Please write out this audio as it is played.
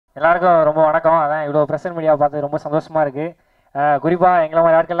எல்லாருக்கும் ரொம்ப வணக்கம். அதான் இவ்வளோ ப்ரெசன்ட் மீடியா பார்த்து ரொம்ப சந்தோஷமாக இருக்குது. குறிப்பாக எங்களை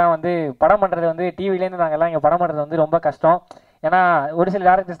மாதிரி ஆட்கள்லாம் வந்து படம் பண்ணுறது வந்து டிவிலேருந்து நாங்கள் எல்லாம் இங்கே படம் பண்ணுறது வந்து ரொம்ப கஷ்டம். ஏன்னா ஒரு சில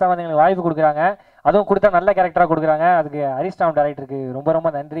டேரக்டர்ஸ் தான் வந்து எங்களுக்கு வாய்ப்பு கொடுக்குறாங்க, அதுவும் கொடுத்தா நல்ல கேரக்டராக கொடுக்குறாங்க. அதுக்கு ஹரிஸ்டாம் டேரக்டருக்கு ரொம்ப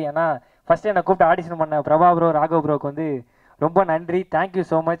ரொம்ப நன்றி. ஏன்னா ஃபஸ்ட்டு என்னை கூப்பிட்டு ஆடிஷன் பண்ண பிரபா ப்ரோ, ராகவ் ப்ரோக்கு வந்து ரொம்ப நன்றி. Thank you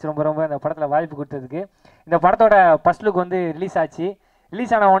so much. ரொம்ப ரொம்ப இந்த படத்தில் வாய்ப்பு கொடுத்ததுக்கு. இந்த படத்தோட ஃபஸ்ட் லுக் வந்து ரிலீஸ் ஆச்சு.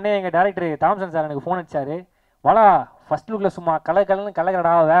 ரிலீஸ் ஆன உடனே எங்கள் டேரக்டர் தாம்சன் சார் எனக்கு ஃபோன் அடிச்சார். வாலா ஃபஸ்ட் லுக்கில் சும்மா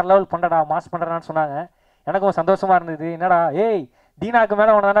கலக்கடா வேறு லெவல் பண்ணுறடா, மாஸ் பண்ணுறடான்னு சொன்னாங்க. எனக்கும் சந்தோஷமாக இருந்தது. என்னடா ஏய் தீனாவுக்கு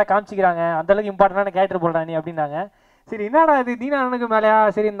மேலே ஒன்று தானே காமிச்சிக்கிறாங்க, அந்தளவுக்கு இம்பார்ட்டண்டான கேரக்டர் போடுறா நீ அப்படின்னாங்க. சரி என்னடா இது தீனா அண்ணனுக்கு மேலேயா,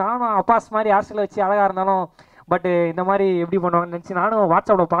 சரி நானும் அப்பாஸ் மாதிரி ஹாஸ்டலில் வச்சு அழகாக இருந்தாலும் பட்டு இந்த மாதிரி எப்படி பண்ணுவாங்கன்னு நினச்சி நானும்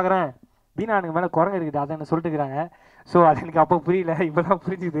வாட்ஸ்அப்பில் பார்க்குறேன். தீனா அண்ணனுக்கு மேலே குரங்கு இருக்குது அதை சொல்லிட்டுருக்காங்க. ஸோ அது எனக்கு அப்போ புரியல, இப்போ தான்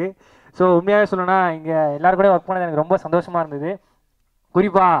புரிஞ்சுது. ஸோ உண்மையாகவே சொல்லணும்னா இங்கே எல்லோரும் கூட ஒர்க் பண்ணது எனக்கு ரொம்ப சந்தோஷமாக இருந்தது.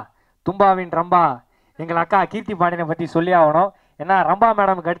 குறிப்பாக தும்பாவின் ரம்பா எங்கள் அக்கா கீர்த்தி பாண்டியனை பற்றி சொல்லி ஆகணும். ஏன்னா ரம்பா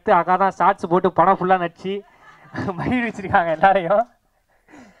மேடமுக்கு அடுத்து அக்கா தான் ஷார்ட்ஸ் போட்டு படம் ஃபுல்லாக நடிச்சு மகிழ் வச்சுருக்காங்க எல்லாரையும்.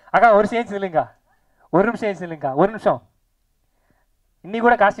 அக்கா ஒரு சேஞ்ச் இல்லைங்கக்கா, ஒரு நிமிஷம் சேஞ்ச் இல்லைங்கக்கா, ஒரு நிமிஷம். இன்னி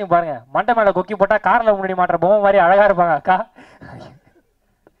கூட காஸ்டியூம் பாருங்க, மண்டை மேலே கொக்கி போட்டால் காரில் முன்னாடி மாட்டுற பொம்மை மாதிரி அழகாக இருப்பாங்க அக்கா.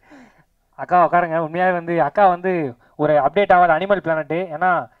 அக்கா உட்காருங்க. உண்மையாக வந்து அக்கா வந்து ஒரு அப்டேட் ஆகாத அனிமல் பிளானட்டு.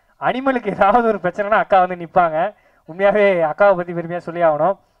 ஏன்னா அனிமலுக்கு ஏதாவது ஒரு பிரச்சனைனா அக்கா வந்து நிற்பாங்க. உண்மையாகவே அக்காவை பற்றி பெருமையாக சொல்லி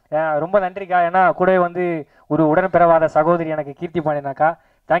ஆகணும். ரொம்ப நன்றிக்கா. ஏன்னா கூடவே வந்து ஒரு உடன்பிறவாத சகோதரி எனக்கு கீர்த்தி பாண்டியனாக்கா.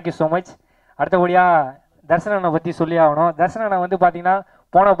 Thank you so much. அடுத்தபடியாக தர்சனனை பற்றி சொல்லி ஆகணும். தர்சனனை வந்து பார்த்தீங்கன்னா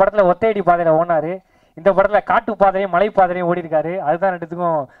போன படத்தில் ஒத்தையடி பாதையில் ஓடினார், இந்த படத்தில் காட்டு பாதையும் மலை பாதையும் ஓடி இருக்காரு. அதுதான்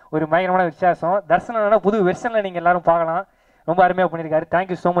ரெண்டுத்துக்கும் ஒரு பயங்கரமான வித்தியாசம். தர்சனோட புது வெர்ஷனில் நீங்கள் எல்லோரும் பார்க்கலாம். ரொம்ப அருமையாக பண்ணியிருக்காரு.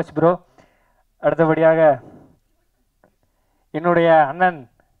 Thank you so much bro. அடுத்தபடியாக என்னுடைய அண்ணன்,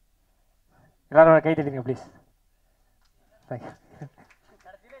 எல்லாரோட கை தட்டிங்க ப்ளீஸ். தேங்க்யூ.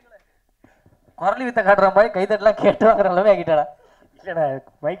 குரலி வித்த காட்டுற மாதிரி கைத்தட்டலாம் கேட்டு வாங்குற அளவு ஆகிட்டாடா. இல்லைண்ணா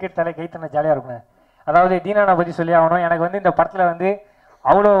மைக் எடுத்தாலே கைத்தண்ண ஜாலியாக இருக்குண்ணே. அதாவது தீனானை பற்றி சொல்லி ஆகணும். எனக்கு வந்து இந்த படத்தில் வந்து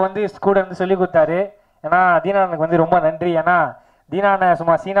அவ்வளோ வந்து கூட வந்து சொல்லி கொடுத்தாரு. ஏன்னா தீனானுக்கு வந்து ரொம்ப நன்றி. ஏன்னா தீனானை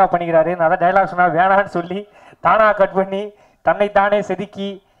சும்மா சீனா பண்ணிக்கிறாரு. நான் தான் டைலாக் சொன்னால் வேணான்னு சொல்லி தானாக கட் பண்ணி தன்னைத்தானே செதுக்கி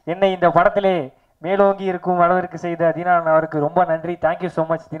என்னை இந்த படத்திலே மேலோங்கி இருக்கும் அளவிற்கு செய்த தீனான் அவருக்கு ரொம்ப நன்றி. Thank you so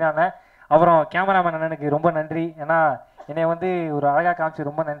much தீனானை. அப்புறம் கேமராமேன் அண்ணனுக்கு ரொம்ப நன்றி. ஏன்னா என்னை வந்து ஒரு அழகாக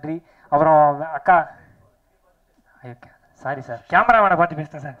காமிச்சு ரொம்ப நன்றி. அப்புறம் அக்கா, சாரி சார், கேமராமேனை பார்த்து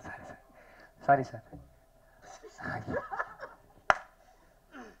பேசுகிறேன் sir. Sorry sir, sorry sir,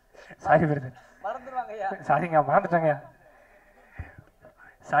 sorry brother, சாரிங்க மறந்துட்டேங்க.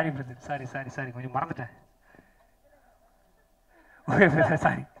 Sorry brother, sorry sorry sorry கொஞ்சம் மறந்துட்டேன். ஓகே பிரதர்,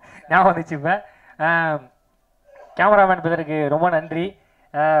 சாரி, ஞாபகம் வந்துச்சு. இப்போ கேமராமேன் பிரதருக்கு ரொம்ப நன்றி,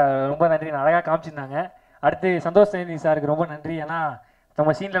 ரொம்ப நன்றி. அழகாக காமிச்சிருந்தாங்க. அடுத்து சந்தோஷ் சாருக்கு ரொம்ப நன்றி. ஏன்னா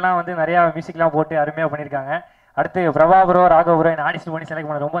நம்ம சீன்லலாம் வந்து நிறையா மியூசிக்லாம் போட்டு அருமையாக பண்ணியிருக்காங்க. அடுத்து பிரபா ப்ரோ, ராகவ் ப்ரோ என்னை ஆடிஷன் பண்ணி செலக்ட்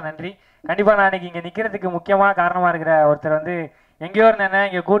பண்ண ரொம்ப நன்றி. கண்டிப்பாக நான் இன்றைக்கி இங்கே நிற்கிறதுக்கு முக்கியமாக காரணமாக இருக்கிற ஒருத்தர் வந்து எங்கேயோ இருந்தேன்,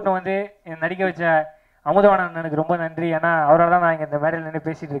 இங்கே கூட்டின்னு வந்து நடிக்க வச்ச அமுதவாணன் எனக்கு ரொம்ப நன்றி. ஏன்னா அவரால் தான் நான் இங்கே இந்த மேடையில் நின்று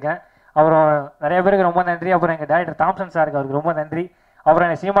பேசிகிட்டு இருக்கேன். அப்புறம் நிறைய பேருக்கு ரொம்ப நன்றி. அப்புறம் எங்கள் டேரக்டர் தாம்சன் சாருக்கு அவருக்கு ரொம்ப நன்றி. அப்புறம்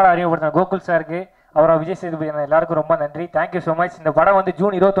என்னை சினிமாவில் அறிமுகப்படுத்தின கோகுல் சாருக்கு, அப்புறம் விஜய் சேதுபதி எல்லாருக்கும் ரொம்ப நன்றி. Thank you so much. இந்த படம் வந்து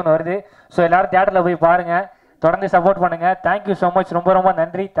ஜூன் 21 வருது. ஸோ எல்லோரும் தியேட்டரில் போய் பாருங்கள், தொடர்ந்து சப்போர்ட் பண்ணுங்கள். Thank you so much. ரொம்ப ரொம்ப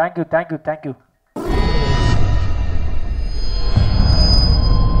நன்றி. Thank you thank you thank you.